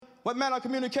what manner of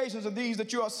communications are these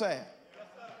that you are saying?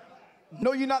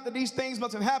 Know ye not that these things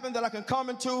must have happened, that I can come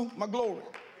into my glory?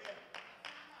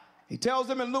 He tells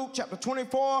them in Luke chapter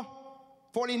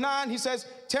 24:49, he says,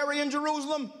 tarry in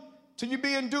Jerusalem till you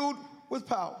be endued with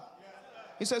power.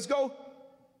 He says, go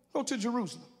to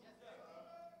Jerusalem.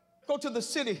 Go to the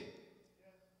city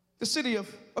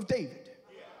of David.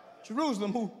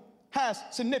 Jerusalem, who has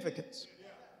significance.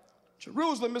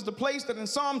 Jerusalem is the place that in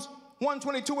Psalms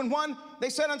 122:1, they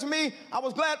said unto me, I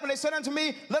was glad when they said unto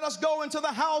me, let us go into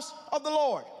the house of the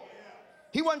Lord.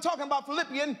 He wasn't talking about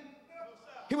Philippian.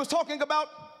 He was talking about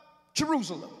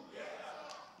Jerusalem.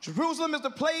 Jerusalem is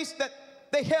the place that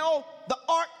they held the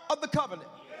Ark of the Covenant.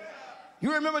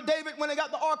 You remember David when they got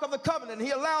the Ark of the Covenant,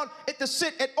 he allowed it to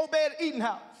sit at Obed-Edom's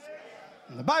house.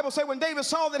 And the Bible says when David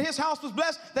saw that his house was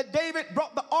blessed, that David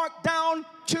brought the Ark down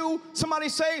to, somebody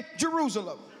say,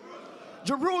 Jerusalem.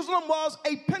 Jerusalem was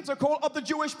a pinnacle of the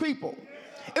Jewish people.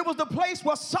 It was the place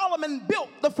where Solomon built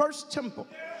the first temple.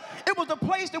 It was the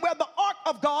place where the Ark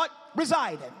of God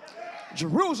resided.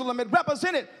 Jerusalem, it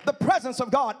represented the presence of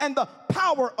God and the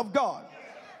power of God.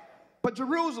 But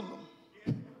Jerusalem,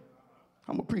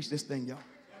 I'm going to preach this thing, y'all.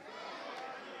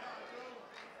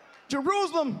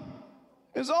 Jerusalem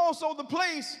is also the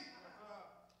place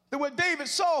that where David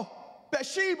saw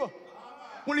Bathsheba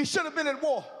when he should have been at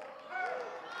war.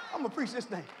 I'm going to preach this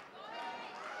thing.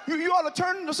 You ought to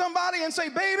turn to somebody and say,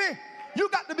 baby, you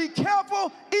got to be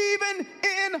careful even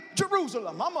in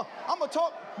Jerusalem. I'm going to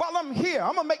talk while I'm here.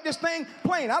 I'm going to make this thing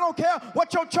plain. I don't care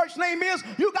what your church name is.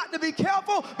 You got to be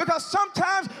careful because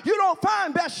sometimes you don't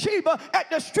find Bathsheba at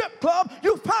the strip club.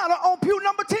 You find her on pew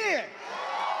number 10.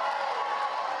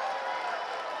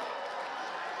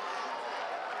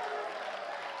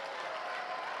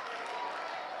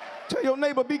 Tell your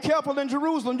neighbor, be careful in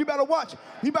Jerusalem. You better watch.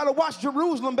 You better watch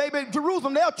Jerusalem, baby.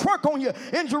 Jerusalem, they'll twerk on you.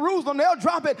 In Jerusalem, they'll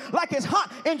drop it like it's hot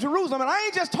in Jerusalem. And I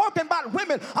ain't just talking about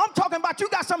women. I'm talking about you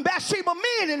got some Bathsheba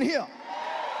men in here.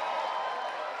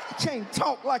 I can't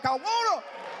talk like I want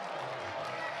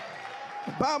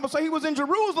to. The Bible says he was in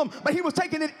Jerusalem, but he was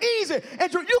taking it easy.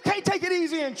 And you can't take it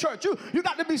easy in church. You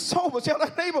got to be sober. Tell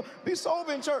that neighbor, be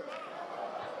sober in church.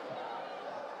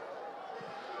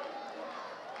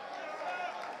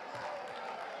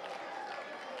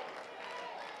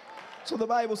 So the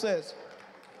Bible says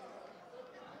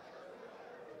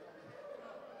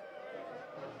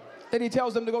that he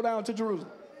tells them to go down to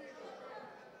Jerusalem.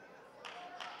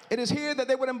 It is here that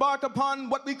they would embark upon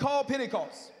what we call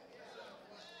Pentecost,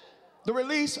 the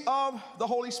release of the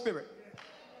Holy Spirit.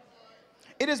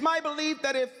 It is my belief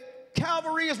that if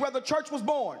Calvary is where the church was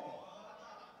born,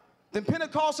 then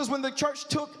Pentecost is when the church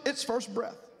took its first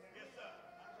breath.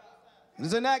 It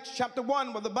is in Acts chapter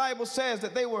 1 where the Bible says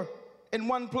that they were in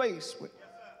one place with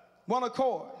one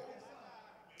accord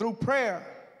through prayer,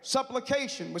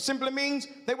 supplication, which simply means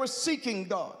they were seeking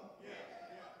God.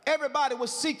 Everybody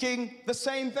was seeking the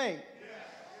same thing.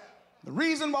 The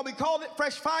reason why we called it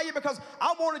fresh fire, because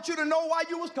I wanted you to know why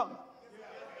you was coming.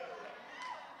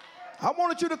 I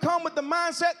wanted you to come with the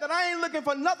mindset that I ain't looking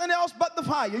for nothing else but the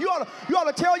fire. You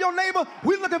ought to tell your neighbor,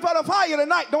 we're looking for the fire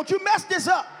tonight. Don't you mess this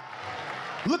up.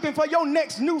 Looking for your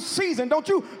next new season. Don't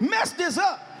you mess this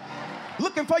up.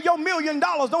 Looking for your $1 million.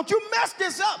 Don't you mess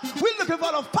this up. We're looking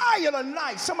for the fire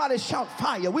tonight. Somebody shout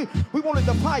fire. We wanted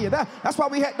the fire. That's why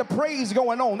we had the praise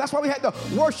going on. That's why we had the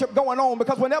worship going on.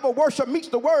 Because whenever worship meets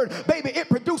the word, baby, it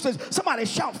produces. Somebody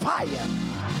shout fire.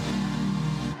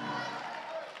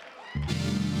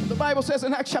 The Bible says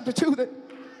in Acts chapter 2 that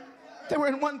they were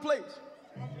in one place,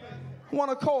 one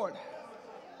accord.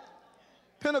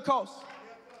 Pentecost.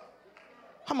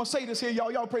 I'm going to say this here,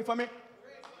 y'all. Y'all pray for me.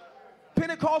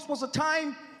 Pentecost was a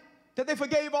time that they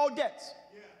forgave all debts,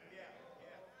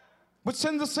 which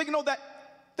sends a signal that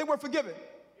they were forgiven.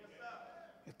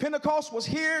 If Pentecost was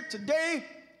here today,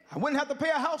 I wouldn't have to pay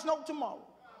a house note tomorrow.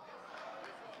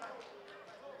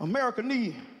 America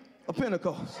needs a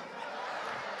Pentecost.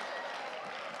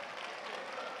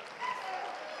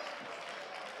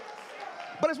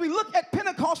 But as we look at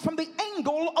Pentecost from the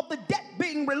angle of the debt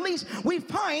being released, we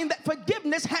find that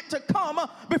forgiveness had to come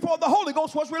before the Holy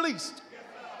Ghost was released.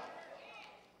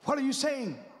 What are you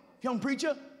saying, young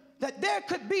preacher? That there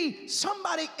could be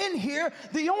somebody in here,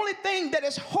 the only thing that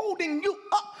is holding you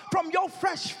up from your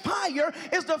fresh fire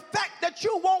is the fact that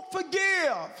you won't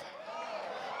forgive.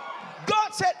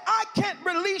 God said, I can't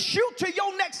release you to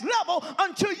your next level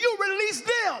until you release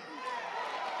them.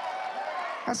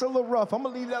 That's a little rough. I'm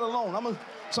going to leave that alone.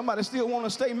 Somebody still want to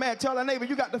stay mad. Tell that neighbor,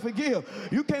 you got to forgive.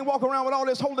 You can't walk around with all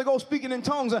this Holy Ghost speaking in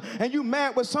tongues and you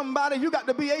mad with somebody. You got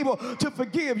to be able to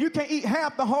forgive. You can't eat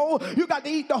half the whole. You got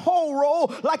to eat the whole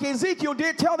roll like Ezekiel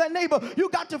did. Tell that neighbor, you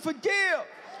got to forgive.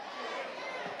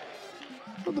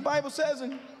 What the Bible says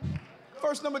in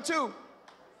verse number 2,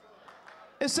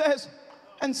 it says,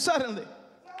 and suddenly.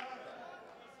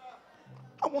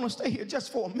 I want to stay here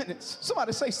just for a minute.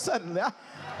 Somebody say suddenly.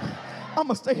 I'm going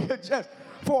to stay here just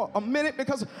for a minute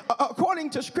because according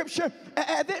to scripture,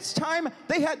 at this time,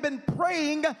 they had been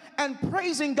praying and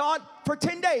praising God for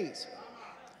 10 days.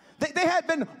 They had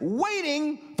been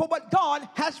waiting for what God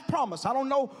has promised. I don't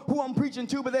know who I'm preaching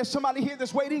to, but there's somebody here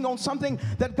that's waiting on something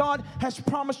that God has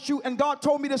promised you. And God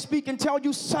told me to speak and tell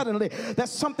you suddenly that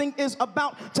something is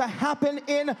about to happen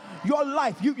in your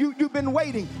life. You've been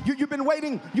waiting. You've been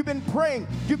waiting. You've been praying.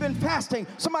 You've been fasting.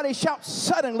 Somebody shout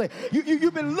suddenly.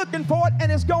 You've been looking for it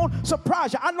and it's going to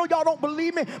surprise you. I know y'all don't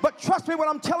believe me, but trust me when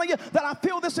I'm telling you that I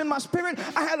feel this in my spirit.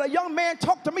 I had a young man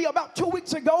talk to me about 2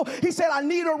 weeks ago. He said, I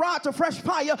need a ride to Fresh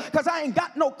Fire because I ain't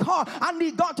got no car. I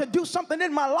need God to do something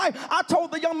in my life. I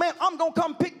told the young man, I'm going to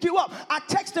come pick you up. I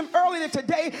texted him earlier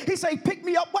today. He said, pick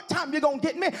me up. What time you going to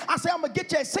get me? I said, I'm going to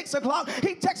get you at 6 o'clock.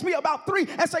 He texted me about 3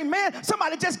 and say, man,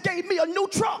 somebody just gave me a new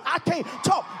truck. I can't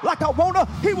talk like I want to.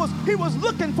 He was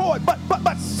looking for it,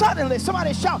 but suddenly,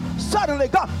 somebody shout, suddenly,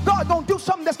 God going to do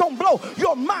something that's going to blow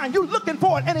your mind. You looking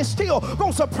for it and it's still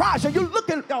going to surprise you. You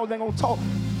looking, oh, they're going to talk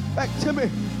back to me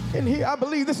in here. I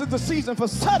believe this is the season for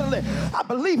suddenly. I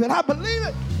believe it. I believe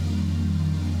it.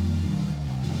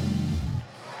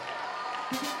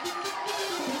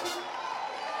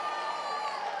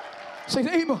 Say,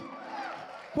 neighbor,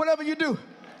 whatever you do,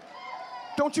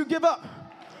 don't you give up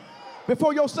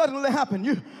before your suddenly happen.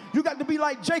 You got to be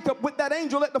like Jacob with that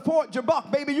angel at the Fort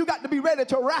Jabbok, baby. You got to be ready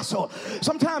to wrestle.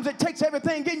 Sometimes it takes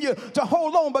everything in you to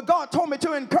hold on, but God told me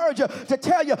to encourage you, to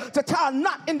tell you to tie a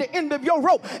knot in the end of your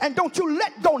rope, and don't you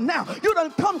let go now. You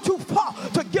done come too far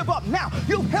to give up now.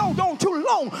 You've held on too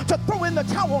long to throw in the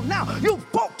towel now. You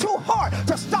fought too hard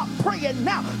to stop praying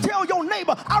now. Tell your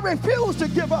neighbor, I refuse to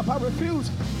give up. I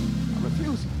refuse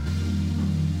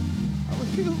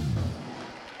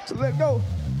to let go.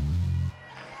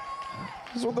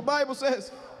 That's what the Bible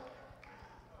says.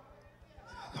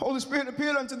 The Holy Spirit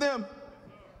appeared unto them.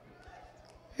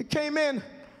 It came in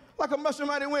like a mushroom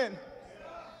mighty wind,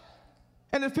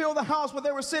 and it filled the house where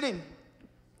they were sitting,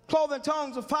 clothed in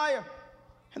tongues of fire.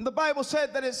 And the Bible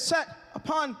said that it sat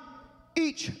upon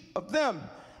each of them,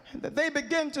 and that they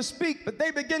began to speak, but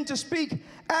they began to speak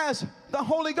as the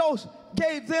Holy Ghost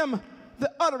gave them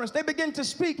the utterance. They begin to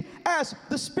speak as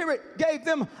the Spirit gave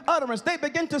them utterance. They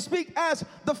begin to speak as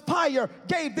the fire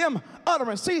gave them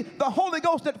utterance. See, the Holy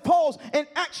Ghost that falls in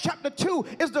Acts chapter 2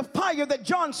 is the fire that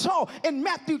John saw in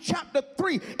Matthew chapter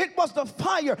 3. It was the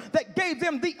fire that gave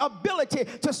them the ability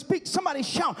to speak. Somebody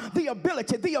shout, the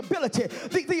ability, the ability,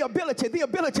 the ability, the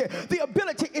ability. The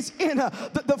ability is in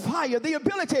the fire. The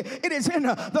ability, it is in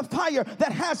the fire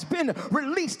that has been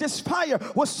released. This fire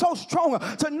was so strong,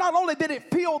 so not only did it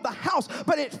fill the house,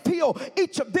 but it filled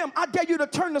each of them. I dare you to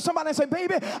turn to somebody and say,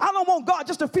 baby, I don't want God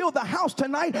just to fill the house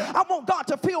tonight. I want God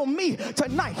to fill me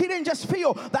tonight. He didn't just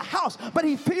fill the house, but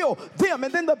he filled them.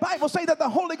 And then the Bible says that the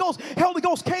Holy Ghost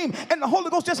came and the Holy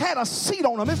Ghost just had a seat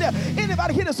on him. Is there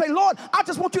anybody here to say, Lord, I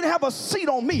just want you to have a seat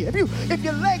on me? If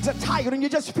your legs are tired and you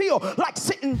just feel like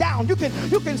sitting down, you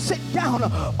can sit down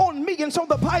on me. And so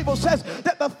the Bible says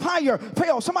that the fire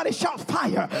fell. Somebody shout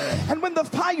fire. And when the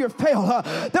fire fell,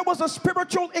 there was a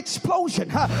spiritual explosion.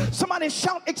 Somebody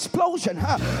shout explosion.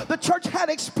 The church had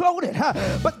exploded,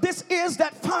 but this is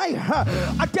that fire.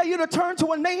 I dare you to turn to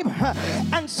a neighbor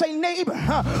and say, neighbor,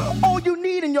 all you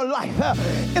need in your life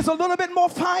is a little bit more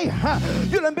fire.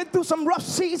 You've been through some rough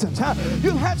seasons.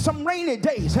 You've had some rainy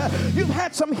days. You've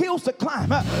had some hills to climb,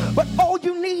 but all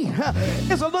you need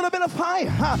is a little bit of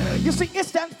fire. You see,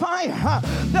 it's that fire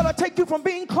that'll take you from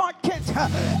being Clark Kent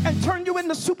and turn you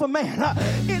into Superman.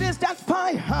 It is that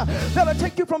fire that'll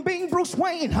take you from being Bruce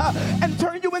Wayne and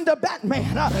turn you into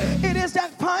Batman. It is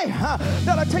that fire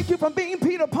that'll take you from being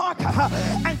Peter Parker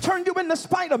and turn you into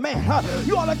Spider-Man.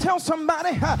 You ought to tell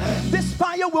somebody this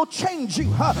fire will change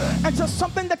you into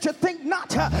something that you think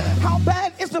not. How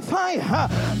bad is the fire?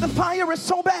 The fire is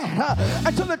so bad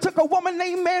until it took a woman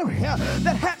named Mary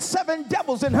that had 7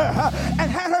 devils in her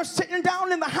and had her sitting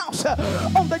down in the house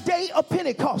on the day of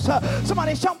Pentecost.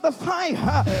 Somebody shout the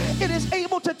fire. It is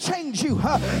able to change you.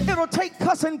 It'll take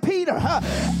cussing people Peter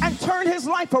and turned his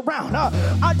life around.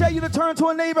 I dare you to turn to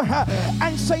a neighbor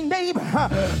and say, neighbor,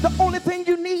 the only thing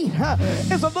you need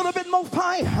is a little bit more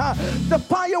fire. The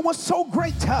fire was so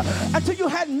great until you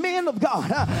had men of God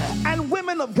and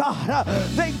women of God.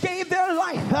 They gave their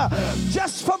life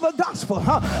just for the gospel.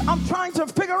 I'm trying to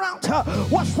figure out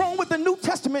what's wrong with the New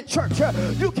Testament church.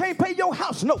 You can't pay your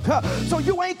house note, so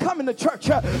you ain't coming to church.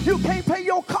 You can't pay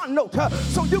your car note,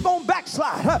 so you gonna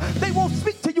backslide. They won't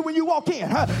speak to you when you walk in.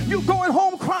 You going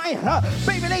home crying.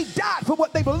 Baby, they died for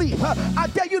what they believe. I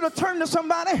dare you to turn to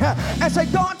somebody and say,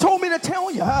 God told me to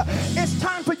tell you, it's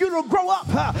time for you to grow up.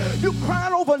 You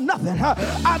crying over nothing.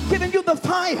 I've given you the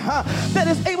fire that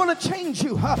is able to change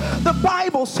you. The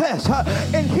Bible says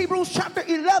in Hebrews chapter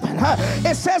 11,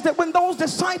 it says that when those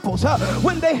disciples,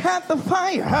 when they had the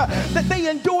fire, that they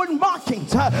endured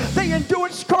mockings, they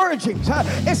endured scourgings.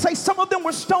 It says some of them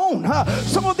were stoned,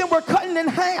 some of them were cut in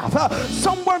half,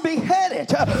 some were beheaded,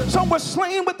 some were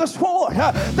slain with the sword.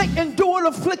 They endured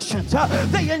afflictions,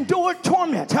 they endured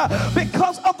torment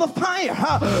because of the fire.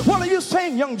 What are you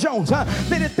saying, young Jones?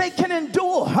 That if they can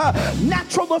endure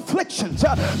natural afflictions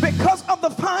because of the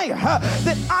fire,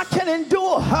 that I can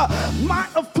endure my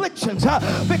afflictions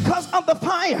because of the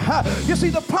fire. You see,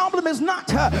 the problem is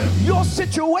not your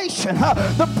situation.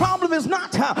 The problem is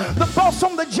not the boss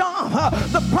on the job.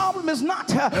 The problem is not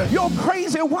your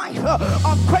crazy wife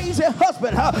or crazy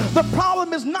husband. The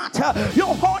problem is not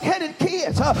your hard-headed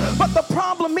kids. But the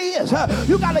problem is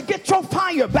you got to get your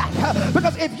fire back.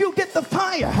 Because if you get the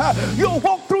fire, you'll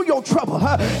walk through your trouble.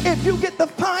 If you get the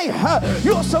fire,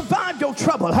 you'll survive your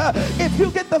trouble. If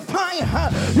you get the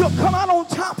fire, you'll come out on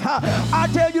top. I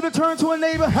dare you to turn to a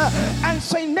neighbor and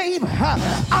say, neighbor,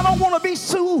 I don't want to be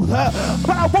soothed,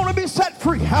 but I want to be set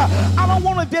free. I don't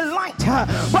want to delight,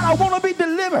 but I want to be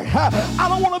delivered. I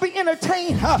don't want to be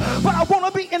entertained, but I want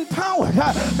to be empowered.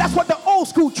 That's what the old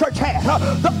school church had.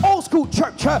 The old school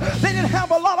church, they didn't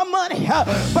have a lot of money,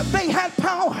 but they had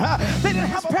power. They didn't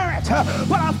have parents,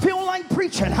 but I feel like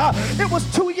preaching. It was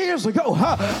 2 years ago.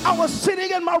 I was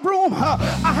sitting in my room.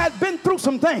 I had been through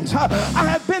some things. I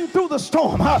had been through the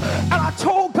storm, and I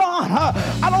told God,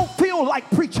 I don't feel like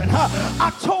preaching.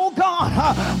 I told God,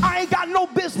 I ain't got no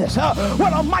business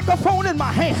with a microphone in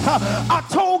my hand. I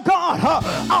told God,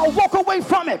 I'll walk away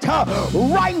from it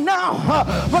right now.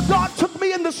 But God took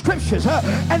me in the scriptures,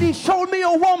 and he showed me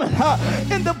a woman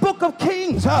in the book of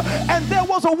Kings, and there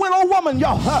was a widow woman,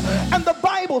 y'all, and the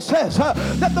Bible says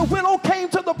that the widow came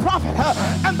to the prophet,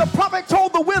 and the prophet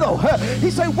told the widow, he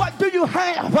said, what do you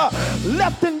have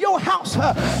left in your house?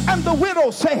 And the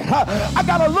widow said, I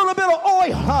got a little bit of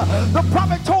oil. The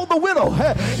prophet told the widow,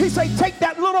 he said, take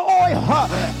that little oil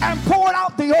and pour it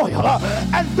out the oil.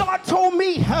 And God told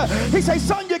me, he said,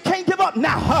 son, you can't give up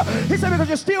now. He said, because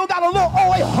you still got a little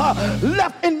oil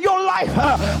left in your life.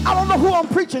 I don't know who I'm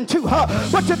preaching to,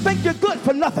 but you think you're good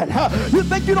for nothing. You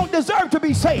think you don't deserve to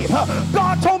be saved.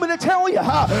 God told me to tell you,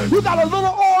 you got a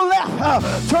little oil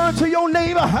left. Turn to your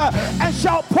neighbor and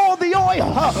shout, pour the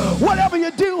oil. Whatever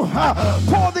you do,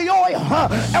 pour the oil.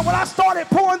 And when I started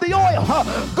pouring the oil,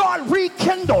 God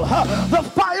rekindled the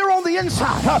fire on the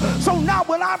inside. So now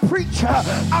when I preach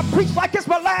like it's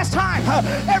my last time.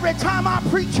 Every time I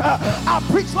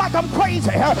preach like I'm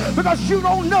crazy, because you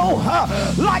don't know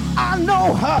like I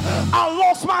know. I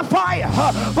lost my fire,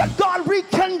 but God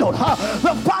rekindled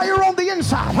the fire on the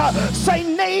inside. Say,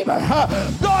 neighbor,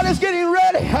 God is getting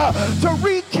ready to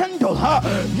rekindle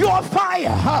your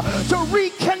fire, to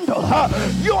rekindle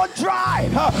your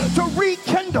drive, to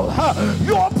rekindle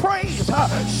your praise.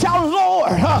 Shall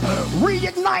Lord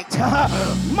reignite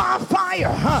my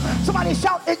fire. Somebody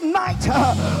shout, ignite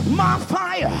my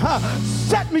fire.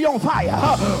 Set me on fire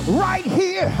right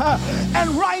here and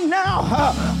right now.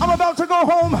 I'm about to go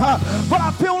home, but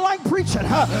I feel like preaching.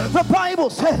 The Bible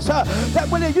says that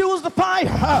when they use the fire,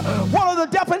 one of the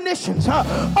definitions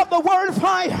of the word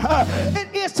fire,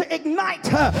 it is to ignite.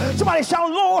 Somebody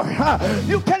shout, Lord,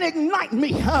 you can ignite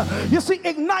me. You see,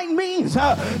 ignite means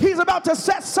he's about to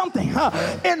set something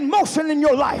in motion in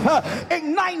your life.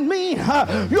 Ignite means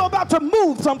you're about to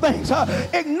move some things.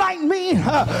 Ignite means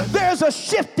there's a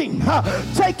shifting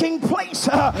taking place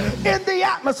in the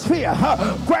atmosphere.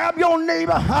 Grab your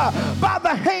neighbor by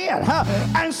the hand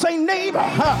and say, neighbor,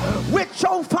 with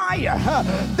your fire,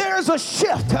 there's a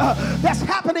shift that's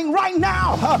happening right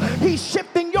now. He's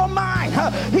shifting your mind.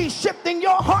 He's shifting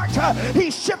your heart.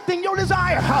 He's shifting your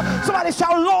desire. Somebody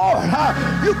shout, Lord,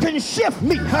 you can shift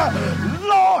me.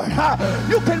 Lord,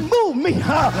 you can move on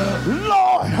me.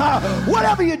 Lord,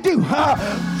 whatever you do,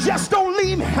 just don't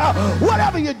leave me.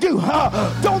 Whatever you do,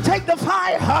 don't take the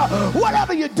fire.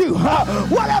 Whatever you do,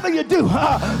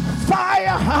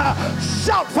 fire,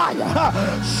 shout fire,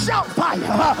 shout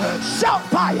fire, shout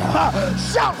fire,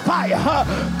 shout fire.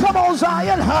 Come on,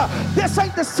 Zion, this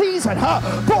ain't the season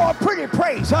for a pretty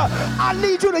praise. I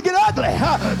need you to get ugly.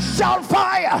 Shout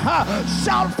fire,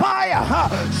 shout fire,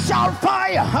 shout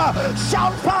fire,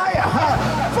 shout fire,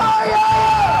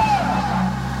 fire.